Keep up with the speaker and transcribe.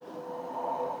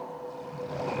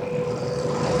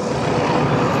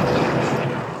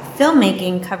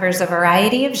Filmmaking covers a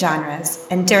variety of genres,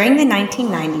 and during the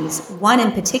 1990s, one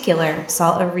in particular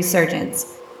saw a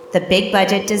resurgence: the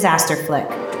big-budget disaster flick.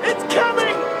 It's coming!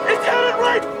 It's headed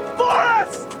right for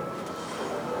us!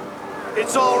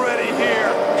 It's already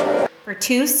here! For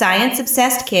two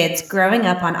science-obsessed kids growing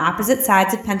up on opposite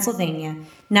sides of Pennsylvania,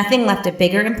 nothing left a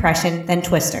bigger impression than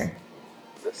Twister.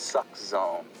 The suck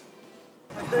zone.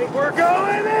 I think we're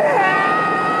going in!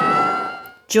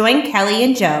 Join Kelly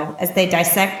and Joe as they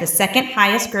dissect the second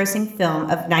highest-grossing film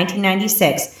of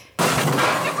 1996.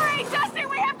 Debris! Dusty,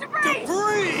 we have debris!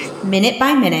 Debris! Minute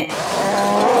by minute.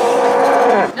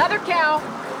 Another cow!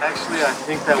 Actually, I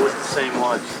think that was the same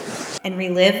one. And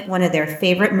relive one of their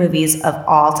favorite movies of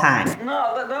all time.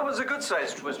 No, that was a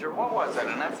good-sized Twister. What was that,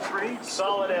 an F3?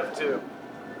 Solid F2.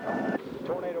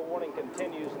 Tornado warning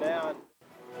continues now.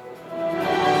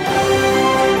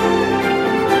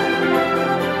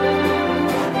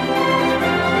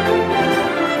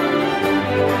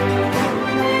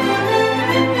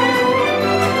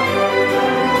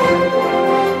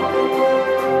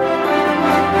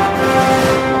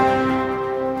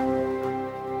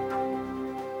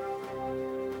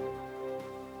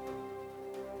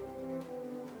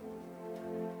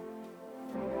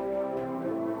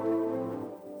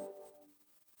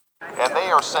 And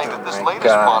they are saying that this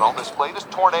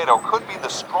latest tornado could be the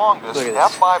strongest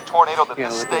F5 tornado that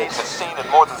this state has seen in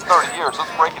more than 30 years. Let's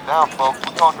break it down, folks.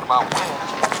 We're talking about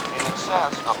winds in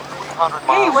excess of 300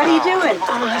 miles. Hey, what are you doing?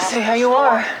 I want to see how you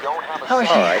are. How is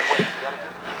she? All right. I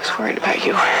was worried about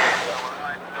you.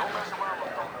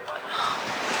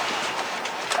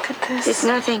 Look at this. It's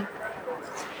nothing.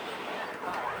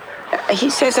 He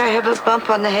says I have a bump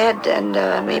on the head and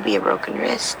maybe a broken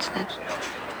wrist. Let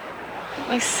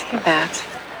me see that.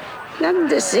 Nothing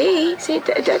to see. See,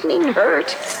 it doesn't even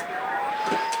hurt.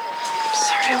 I'm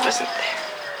sorry I wasn't there.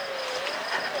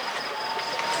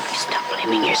 Stop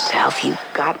blaming yourself. You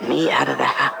got me out of the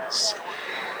house.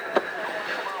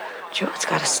 Joe, it's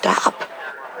got to stop.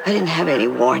 I didn't have any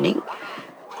warning.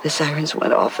 The sirens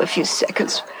went off a few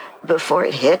seconds before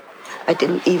it hit. I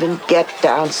didn't even get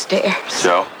downstairs.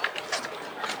 Joe?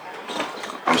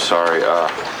 I'm sorry,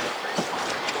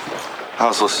 I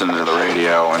was listening to the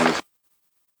radio and...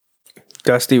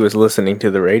 Dusty was listening to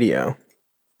the radio.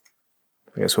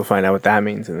 I guess we'll find out what that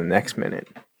means in the next minute.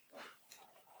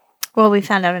 Well, we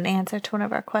found out an answer to one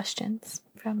of our questions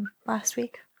from last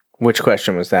week. Which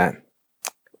question was that?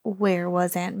 Where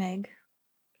was Aunt Meg?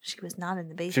 She was not in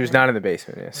the basement. She was not in the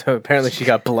basement, yeah. So apparently she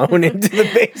got blown into the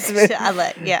basement.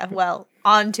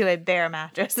 Onto a bare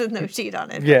mattress with no sheet on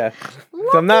it. Yeah.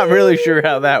 So I'm not really sure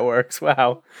how that works.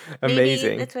 Wow.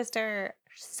 Amazing. Maybe the Twister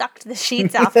sucked the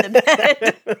sheets off the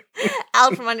bed.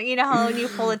 Out from under. You know how when you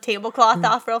pull a tablecloth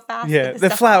off real fast? Yeah,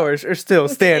 the flowers are still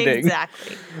standing.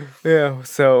 Exactly. Yeah,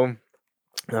 so...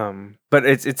 but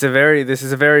this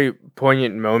is a very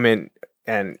poignant moment,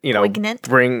 and poignant.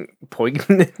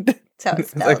 Poignant. So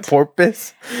it's spelled. Like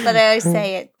porpoise. But I always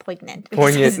say it poignant.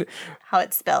 Poignant. How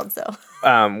it's spelled. So.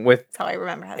 With that's how I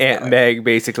remember how to spell Aunt Meg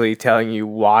basically telling you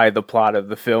why the plot of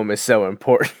the film is so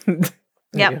important.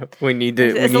 Yeah. We need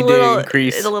to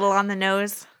increase. It's a little on the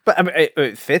nose. But I mean,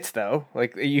 it fits though.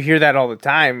 Like you hear that all the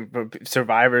time.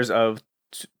 Survivors of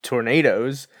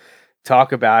tornadoes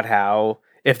talk about how,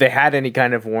 if they had any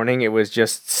kind of warning, it was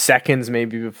just seconds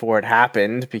maybe before it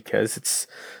happened, because it's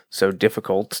so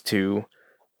difficult to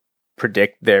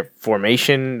predict their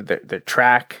formation, their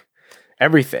track,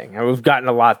 everything. And we've gotten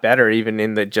a lot better even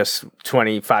in the just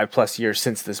 25 plus years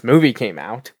since this movie came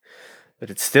out. But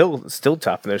it's still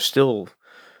tough, and there's still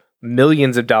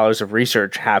millions of dollars of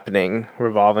research happening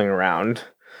revolving around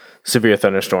severe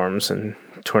thunderstorms and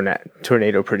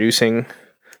tornado producing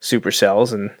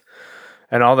supercells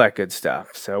and all that good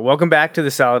stuff. So welcome back to the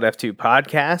Solid F2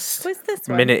 podcast. What's this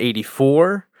one? Minute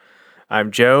 84.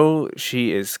 I'm Joe.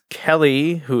 She is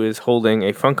Kelly, who is holding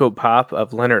a Funko Pop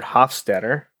of Leonard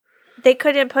Hofstadter. They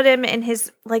couldn't put him in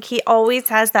his, he always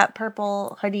has that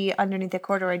purple hoodie underneath the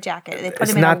corduroy jacket. They put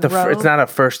him in a robe. It's not a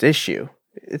first issue.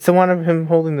 It's the one of him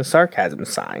holding the sarcasm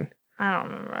sign. I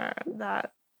don't remember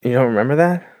that. You don't remember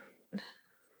that?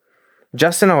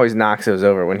 Justin always knocks those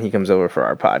over when he comes over for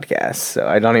our podcast, so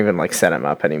I don't even set him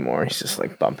up anymore. He's just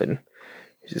bumping.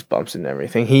 He just bumps into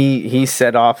everything. He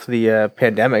set off the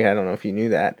pandemic. I don't know if you knew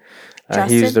that.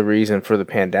 He's the reason for the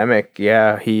pandemic.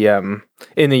 Yeah, he in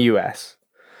the U.S.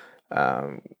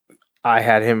 I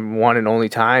had him one and only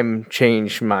time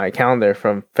change my calendar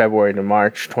from February to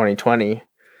March 2020,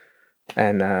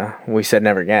 and we said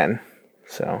never again.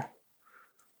 So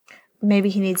maybe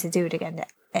he needs to do it again to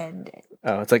end it.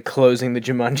 Oh, it's like closing the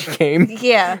Jumanji game.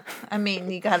 Yeah, I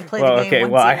mean, you got to play Well, the game. okay.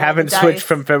 once Well, you I roll the haven't switched dice.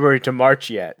 from February to March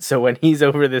yet. So when he's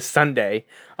over this Sunday,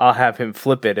 I'll have him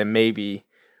flip it, and maybe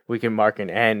we can mark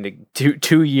an end.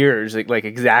 2 years, like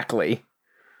exactly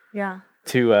Yeah.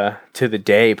 to the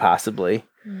day, possibly,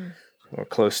 or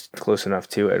close enough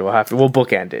to it. We'll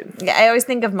bookend it. Yeah, I always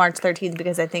think of March 13th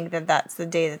because I think that that's the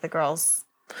day that the girls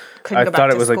couldn't I go back thought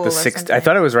it to was like school the or 6th. I something.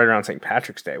 thought it was right around St.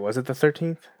 Patrick's Day. Was it the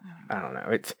 13th? I don't know.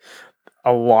 It's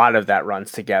a lot of that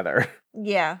runs together.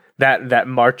 Yeah, That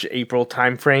March April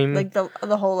time frame. like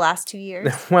the whole last 2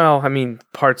 years. Well, I mean,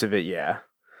 parts of it, yeah.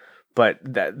 But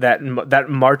that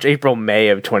March, April, May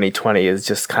of 2020 is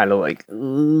just kind of like,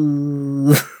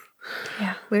 ooh.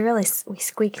 Yeah, we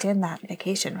squeaked in that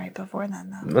vacation right before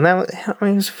then, though. Well, it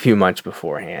was a few months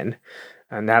beforehand.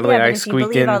 Natalie and Yeah, I but if you squeaked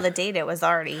believe in. all the data, it was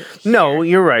already. No,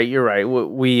 you're right. You're right.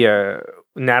 We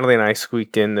Natalie and I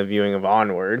squeaked in the viewing of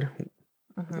Onward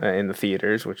in the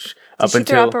theaters, which Did she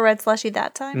throw up a red slushie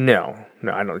that time? No,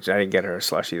 I didn't get her a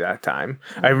slushie that time.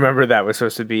 I remember that was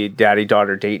supposed to be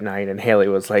daddy-daughter date night, and Haley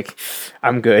was like,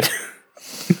 "I'm good,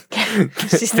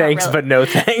 thanks, but no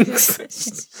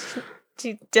thanks."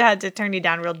 She had to turn you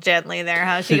down real gently there,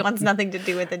 huh? She wants nothing to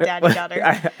do with the daddy-daughter.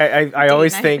 I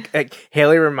always think like,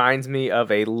 Haley reminds me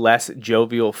of a less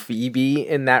jovial Phoebe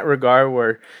in that regard,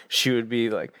 where she would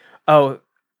be like, "Oh,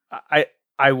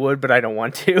 I would, but I don't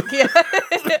want to."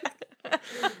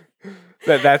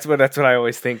 That's what I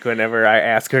always think whenever I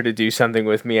ask her to do something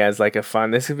with me as like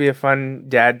this could be a fun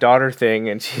dad-daughter thing,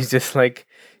 and she's just like,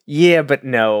 "Yeah, but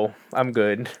no, I'm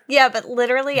good." Yeah, but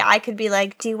literally, I could be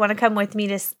like, "Do you want to come with me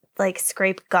to like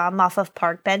scrape gum off of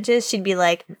park benches?" She'd be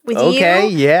like, "With you?" Okay,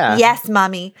 yeah. Yes,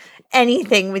 mommy.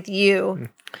 Anything with you.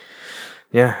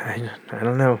 Yeah, I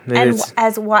don't know. And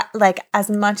as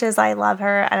much as I love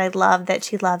her, and I love that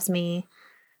she loves me,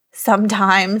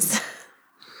 sometimes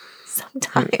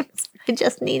I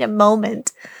just need a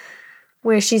moment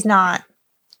where she's not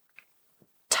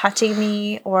touching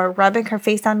me or rubbing her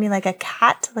face on me like a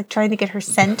cat, like trying to get her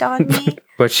scent on me.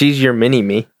 But she's your mini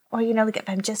me. Or, like if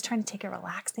I'm just trying to take a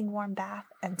relaxing warm bath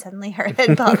and suddenly her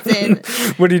head pops in.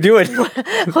 What are you doing?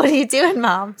 What are you doing,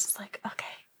 Mom? Just like,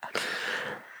 okay.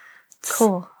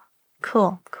 Cool.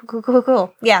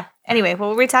 Yeah. Anyway, what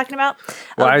were we talking about?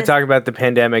 Well, I was talking about the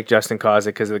pandemic. Justin caused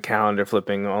it because of the calendar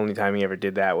flipping. The only time he ever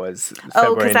did that was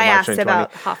February because into I March asked 2020.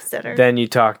 about Hofstadter. Then you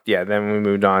talked, then we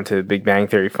moved on to Big Bang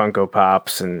Theory, Funko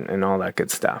Pops, and all that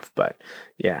good stuff. But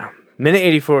yeah, minute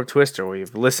 84 of Twister.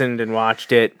 We've listened and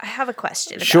watched it. I have a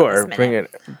question. About Sure, this bring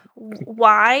minute. it.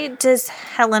 Why does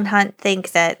Helen Hunt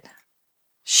think that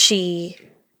she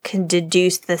can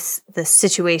deduce the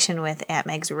situation with Aunt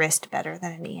Meg's wrist better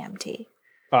than an EMT?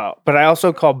 But I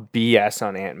also call BS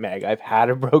on Aunt Meg. I've had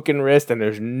a broken wrist, and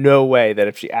there's no way that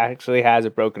if she actually has a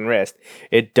broken wrist,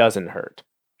 it doesn't hurt.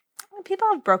 People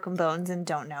have broken bones and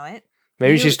don't know it.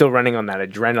 Maybe she's still running on that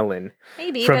adrenaline.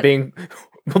 Maybe from being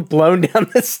blown down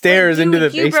the stairs into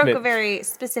the you basement. broke a very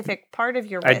specific part of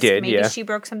your wrist. I did, Maybe yeah. she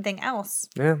broke something else.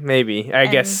 Yeah, maybe. I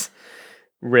guess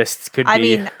wrists could be. I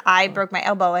mean, I broke my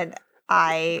elbow and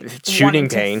I shooting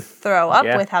wanted pain. to throw up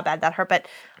Yeah. with how bad that hurt. But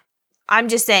I'm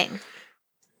just saying,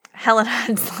 Helen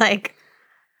Hunt's like,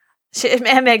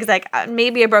 Aunt Meg's like,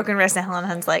 maybe a broken wrist, and Helen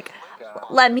Hunt's like,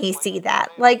 let me see that.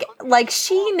 Like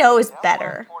she knows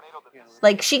better.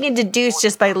 Like she can deduce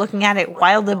just by looking at it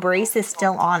while the brace is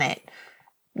still on it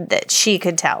that she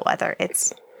could tell whether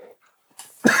it's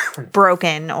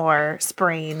broken or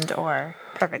sprained or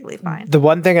perfectly fine. The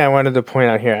one thing I wanted to point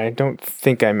out here, I don't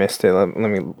think I missed it.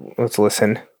 Let's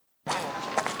listen. Hey,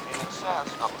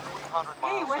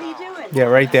 what are you doing? Yeah,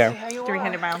 right there.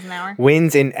 300 miles an hour.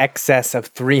 Winds in excess of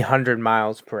 300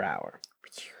 miles per hour.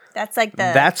 That's like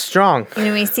That's strong.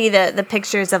 We see the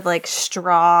pictures of like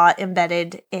straw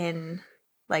embedded in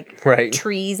like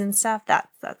trees and stuff.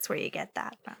 That's where you get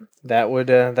that from. That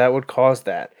would cause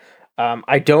that.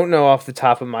 I don't know off the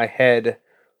top of my head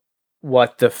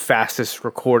what the fastest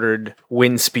recorded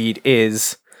wind speed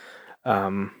is.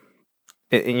 In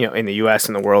the U.S.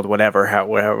 and the world,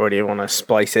 however you want to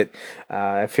splice it.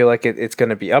 I feel like it's going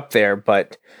to be up there,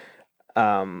 but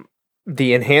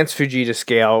the enhanced Fujita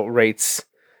scale rates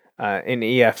in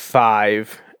EF5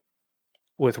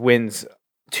 with winds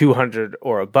 200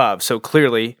 or above. So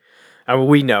clearly,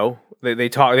 we know they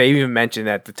even mentioned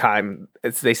at the time.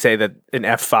 They say that an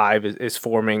F5 is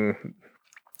forming.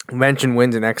 Mention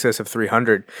winds in excess of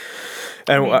 300.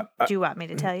 And do you want me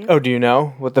to tell you? Oh, do you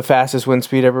know what the fastest wind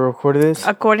speed ever recorded is?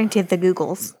 According to the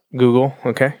Googles. Google,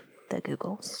 okay. The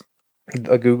Googles.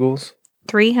 The Googles.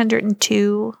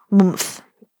 302 mph.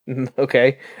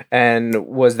 Okay. And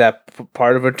was that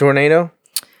part of a tornado?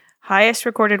 highest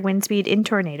recorded wind speed in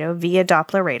tornado via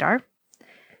Doppler radar,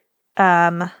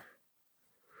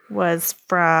 was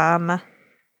from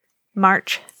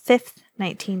March 5th,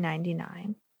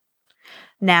 1999.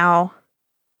 Now,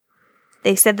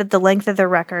 they said that the length of the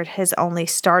record has only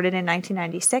started in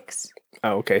 1996.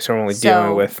 Oh, okay. So we're only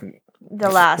dealing with the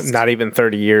last, not even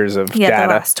 30 years of data. The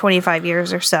last 25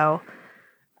 years or so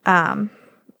of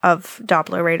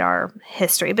Doppler radar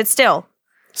history. But still,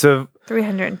 so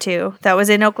 302. That was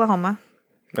in Oklahoma.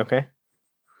 Okay.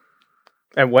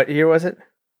 And what year was it?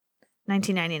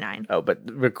 1999. Oh, but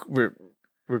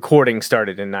recording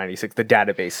started in 96. The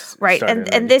database. Right.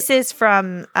 And this is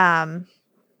from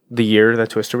the year that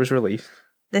Twister was released.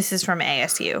 This is from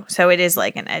ASU. So it is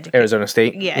like an education. Arizona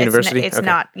State University? It's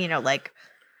not, like it's not like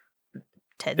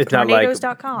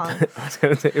TEDtornadoes.com. I was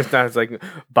going to say, it's not like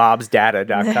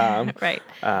bobsdata.com. Right.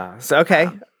 So, okay.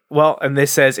 Well, and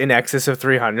this says in excess of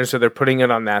 300, so they're putting it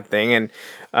on that thing. And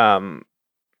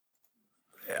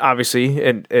obviously,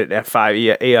 at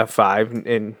F5, AF5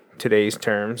 in today's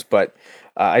terms. But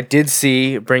I did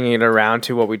see, bringing it around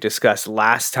to what we discussed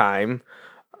last time,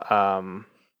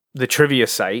 the trivia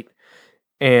site.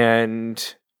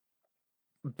 And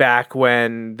back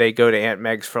when they go to Aunt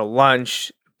Meg's for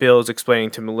lunch, Bill's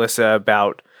explaining to Melissa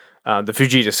about the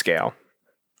Fujita scale,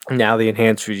 now the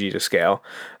enhanced Fujita scale.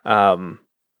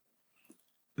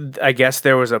 I guess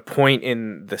there was a point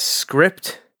in the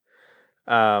script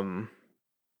that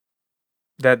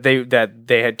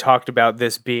they had talked about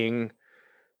this being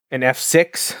an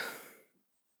F6,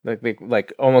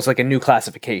 like almost like a new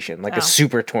classification, like a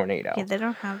super tornado. Yeah, they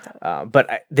don't have that.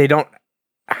 But they don't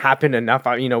happen enough.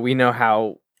 We know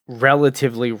how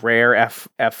relatively rare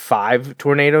F5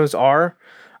 tornadoes are.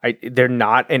 They're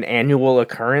not an annual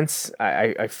occurrence.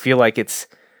 I feel like it's,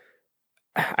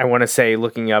 I want to say,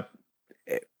 looking up,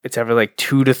 it's every like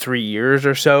 2 to 3 years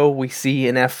or so we see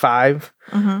an F5.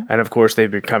 Mm-hmm. And of course, they're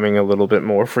becoming a little bit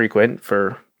more frequent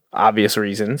for obvious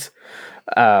reasons.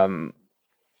 But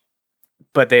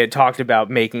they had talked about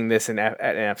making this an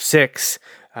F6.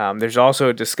 There's also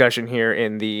a discussion here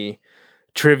in the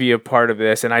trivia part of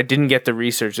this, and I didn't get to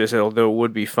research this, although it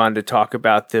would be fun to talk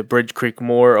about the Bridge Creek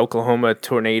Moore, Oklahoma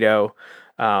tornado,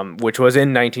 which was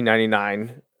in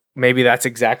 1999. Maybe that's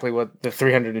exactly what the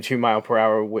 302 mile per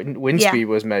hour wind speed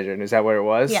was measured. Is that what it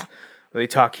was? Yeah. They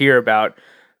talk here about,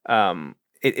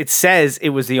 it says it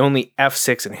was the only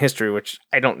F6 in history, which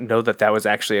I don't know that was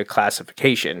actually a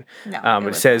classification. No,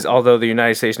 it says, although the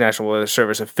United States National Weather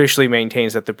Service officially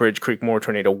maintains that the Bridge Creek Moore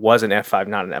tornado was an F5,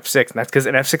 not an F6. And that's because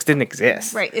an F6 didn't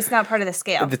exist. Right. It's not part of the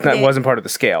scale. It wasn't part of the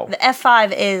scale. The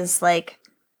F5 is like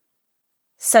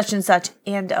such and such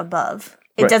and above.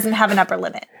 It doesn't have an upper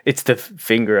limit. It's the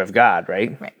finger of God,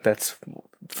 right? Right. That's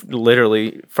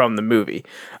literally from the movie.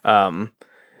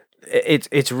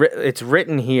 It's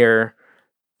written here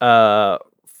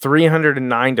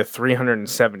 309 to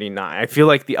 379. I feel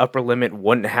like the upper limit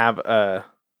wouldn't have an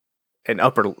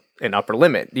upper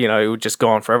limit. It would just go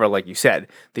on forever, like you said.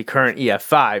 The current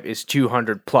EF5 is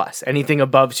 200 plus. Anything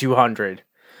above 200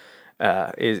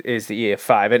 is the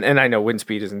EF5. And I know wind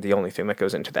speed isn't the only thing that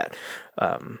goes into that.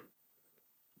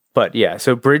 But yeah,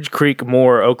 so Bridge Creek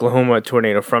Moore, Oklahoma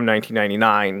tornado from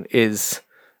 1999 is,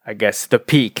 I guess, the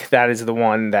peak. That is the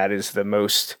one that is the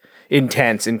most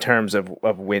intense in terms of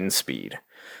wind speed.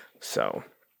 So,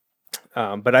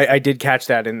 but I did catch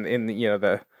that in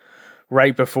the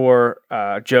right before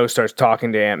Joe starts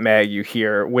talking to Aunt Meg, you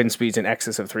hear wind speeds in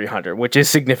excess of 300, which is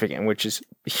significant, which is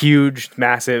huge,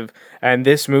 massive. And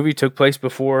this movie took place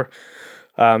before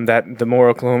the Moore,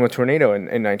 Oklahoma tornado in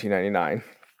 1999.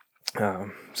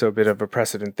 So a bit of a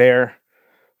precedent there.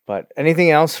 But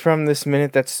anything else from this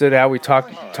minute that stood out? We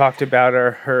talked about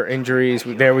her injuries.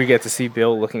 There we get to see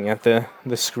Bill looking at the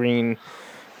screen.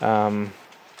 Joe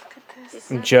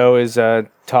is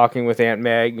talking with Aunt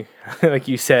Meg. Like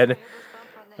you said,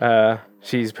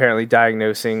 she's apparently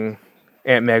diagnosing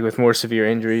Aunt Meg with more severe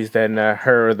injuries than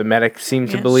her or the medic seem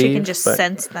to believe. She can just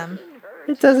sense them.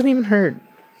 It doesn't even hurt.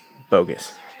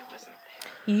 Bogus.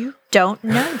 You don't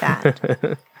know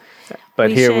that.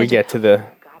 But here we get to the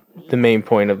main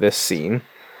point of this scene.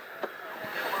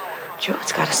 Joe,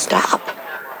 it's got to stop.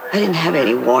 I didn't have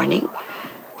any warning.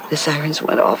 The sirens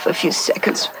went off a few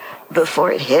seconds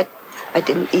before it hit. I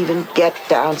didn't even get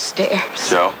downstairs.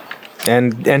 Joe?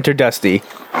 And enter Dusty.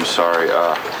 I'm sorry,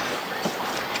 I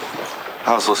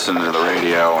was listening to the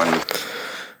radio and...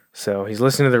 So he's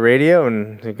listening to the radio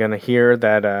and they're going to hear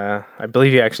that, I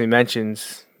believe he actually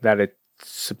mentions that it's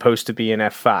supposed to be an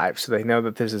F5. So they know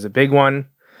that this is a big one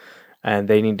and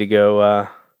they need to go,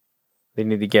 they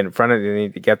need to get in front of it. They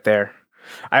need to get there.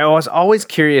 I was always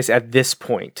curious at this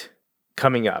point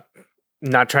coming up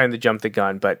not trying to jump the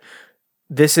gun, but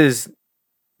this is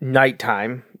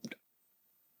nighttime.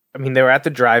 I mean, they were at the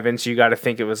drive-in, so you got to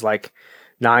think it was like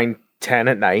 9, 10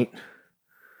 at night.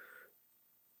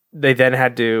 They then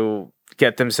had to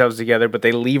get themselves together, but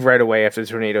they leave right away after the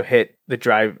tornado hit the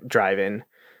drive-in.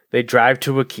 They drive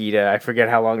to Wakita. I forget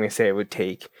how long they say it would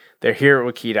take. They're here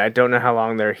at Wakita. I don't know how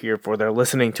long they're here for. They're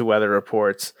listening to weather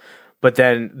reports. But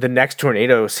then the next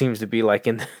tornado seems to be like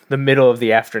in the middle of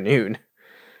the afternoon.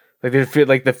 Like they feel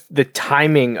like the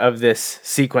timing of this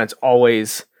sequence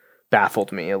always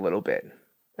baffled me a little bit.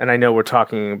 And I know we're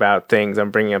talking about things,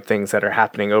 I'm bringing up things that are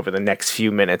happening over the next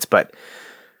few minutes, but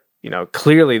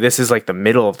clearly this is like the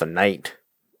middle of the night.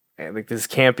 Like this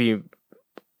can't be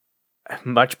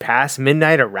much past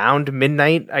midnight, around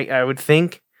midnight, I would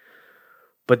think.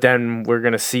 But then we're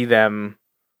going to see them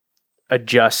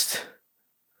adjust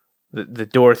the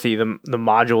Dorothy, the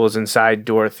modules inside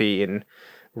Dorothy, and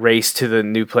race to the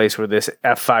new place where this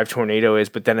F5 tornado is.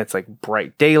 But then it's like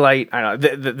bright daylight. I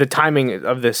don't know. The timing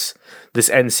of this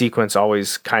end sequence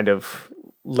always kind of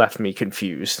left me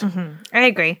confused. Mm-hmm. I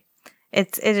agree.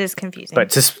 It is confusing.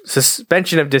 But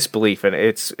suspension of disbelief, and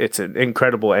it's an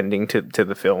incredible ending to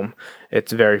the film.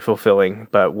 It's very fulfilling,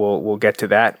 but we'll get to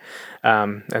that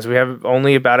as we have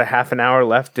only about a half an hour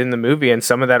left in the movie, and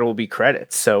some of that will be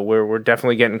credits. So we're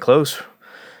definitely getting close,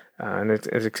 and it's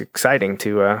exciting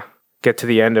to get to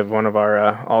the end of one of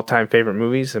our all-time favorite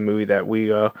movies, a movie that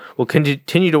we will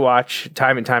continue to watch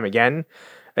time and time again.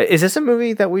 Is this a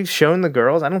movie that we've shown the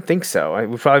girls? I don't think so.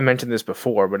 We've probably mentioned this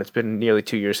before, but it's been nearly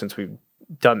 2 years since we've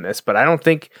done this. But I don't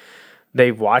think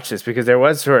they've watched this because there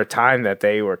was sort of a time that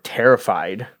they were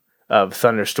terrified of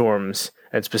thunderstorms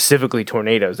and specifically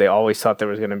tornadoes. They always thought there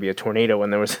was going to be a tornado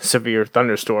when there was a severe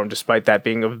thunderstorm, despite that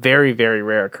being a very, very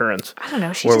rare occurrence. I don't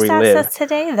know. She just asked us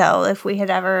today, though, if we had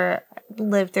ever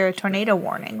lived through a tornado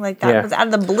warning. Like, that was out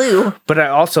of the blue. But I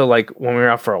also, like, when we were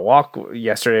out for a walk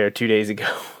yesterday or 2 days ago,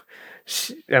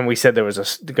 and we said there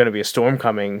was going to be a storm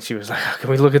coming, she was like, can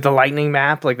we look at the lightning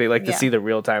map? Like, they like to see the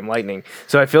real-time lightning.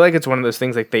 So I feel like it's one of those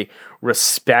things, like, they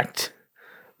respect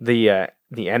the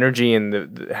energy and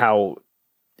the how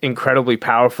incredibly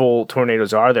powerful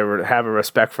tornadoes are. They have a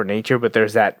respect for nature, but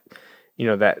there's that,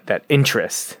 that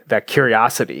interest, that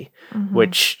curiosity,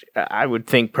 which I would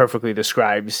think perfectly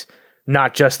describes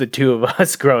not just the two of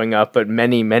us growing up, but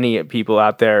many, many people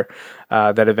out there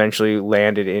that eventually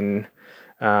landed in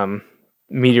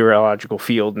meteorological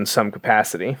field in some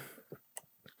capacity.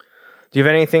 Do you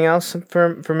have anything else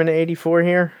for minute 84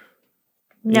 here?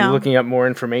 No. Are you looking up more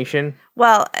information?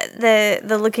 Well, the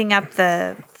looking up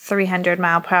the 300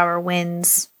 mile per hour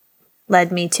winds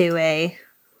led me to a...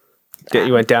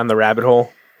 You went down the rabbit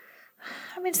hole?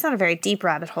 I mean, it's not a very deep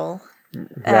rabbit hole.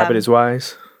 Rabbit is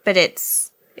wise. But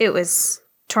it was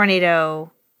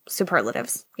tornado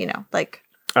superlatives, like...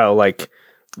 Oh, like...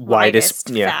 widest,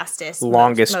 fastest,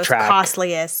 longest most track,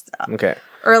 costliest. Okay.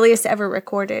 Earliest ever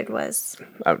recorded was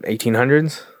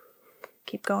 1800s.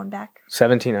 Keep going back.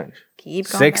 1700s. Keep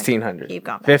going 1600s. Back. Keep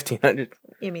going back. 1500s.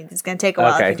 You mean it's gonna take a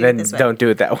while? Okay, to do then it this way. Don't do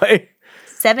it that way.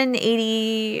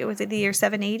 780. Was it the year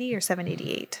 780 or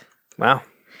 788? Wow,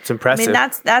 it's impressive. I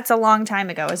mean, that's a long time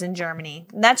ago. It was in Germany.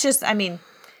 That's just. I mean,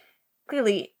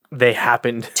 clearly. They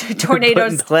happened.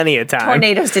 Tornadoes. Plenty of time.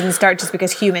 Tornadoes didn't start just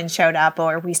because humans showed up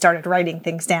or we started writing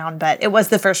things down, but it was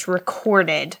the first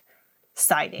recorded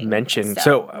sighting. Mentioned.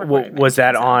 So was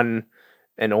that on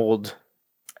an old?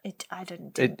 I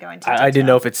didn't go into detail. I didn't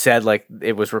know if it said like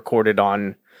it was recorded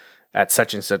on at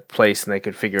such and such place and they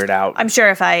could figure it out. I'm sure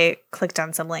if I clicked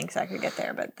on some links, I could get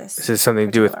there, but this. Is this something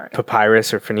to do with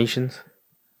papyrus or Phoenicians?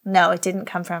 No, it didn't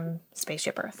come from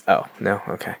Spaceship Earth. Oh, no.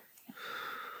 Okay.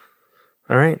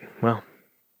 All right. Well,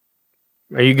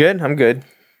 are you good? I'm good.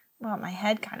 Well, my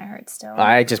head kind of hurts still.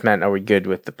 I just meant, are we good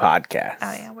with the podcast?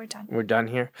 Oh, yeah, we're done. We're done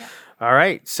here? Yeah. All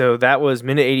right. So that was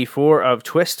minute 84 of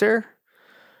Twister.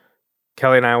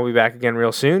 Kelly and I will be back again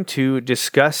real soon to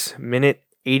discuss minute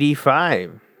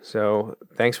 85. So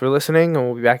thanks for listening, and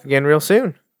we'll be back again real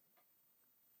soon.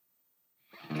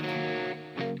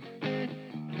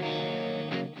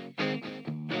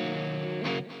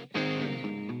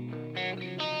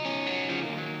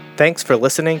 Thanks for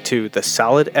listening to the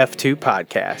Solid F2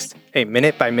 podcast, a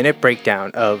minute-by-minute breakdown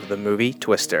of the movie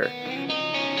Twister.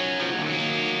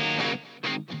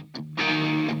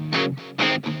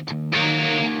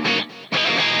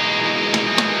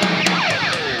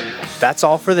 That's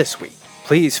all for this week.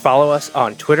 Please follow us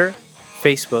on Twitter,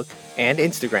 Facebook, and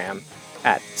Instagram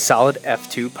at Solid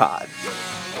F2 Pod.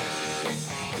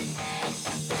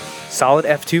 Solid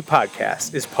F2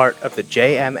 Podcast is part of the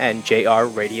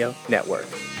JMNJR Radio Network.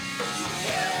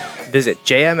 Visit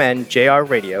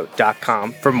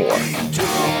jmnjrradio.com for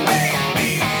more.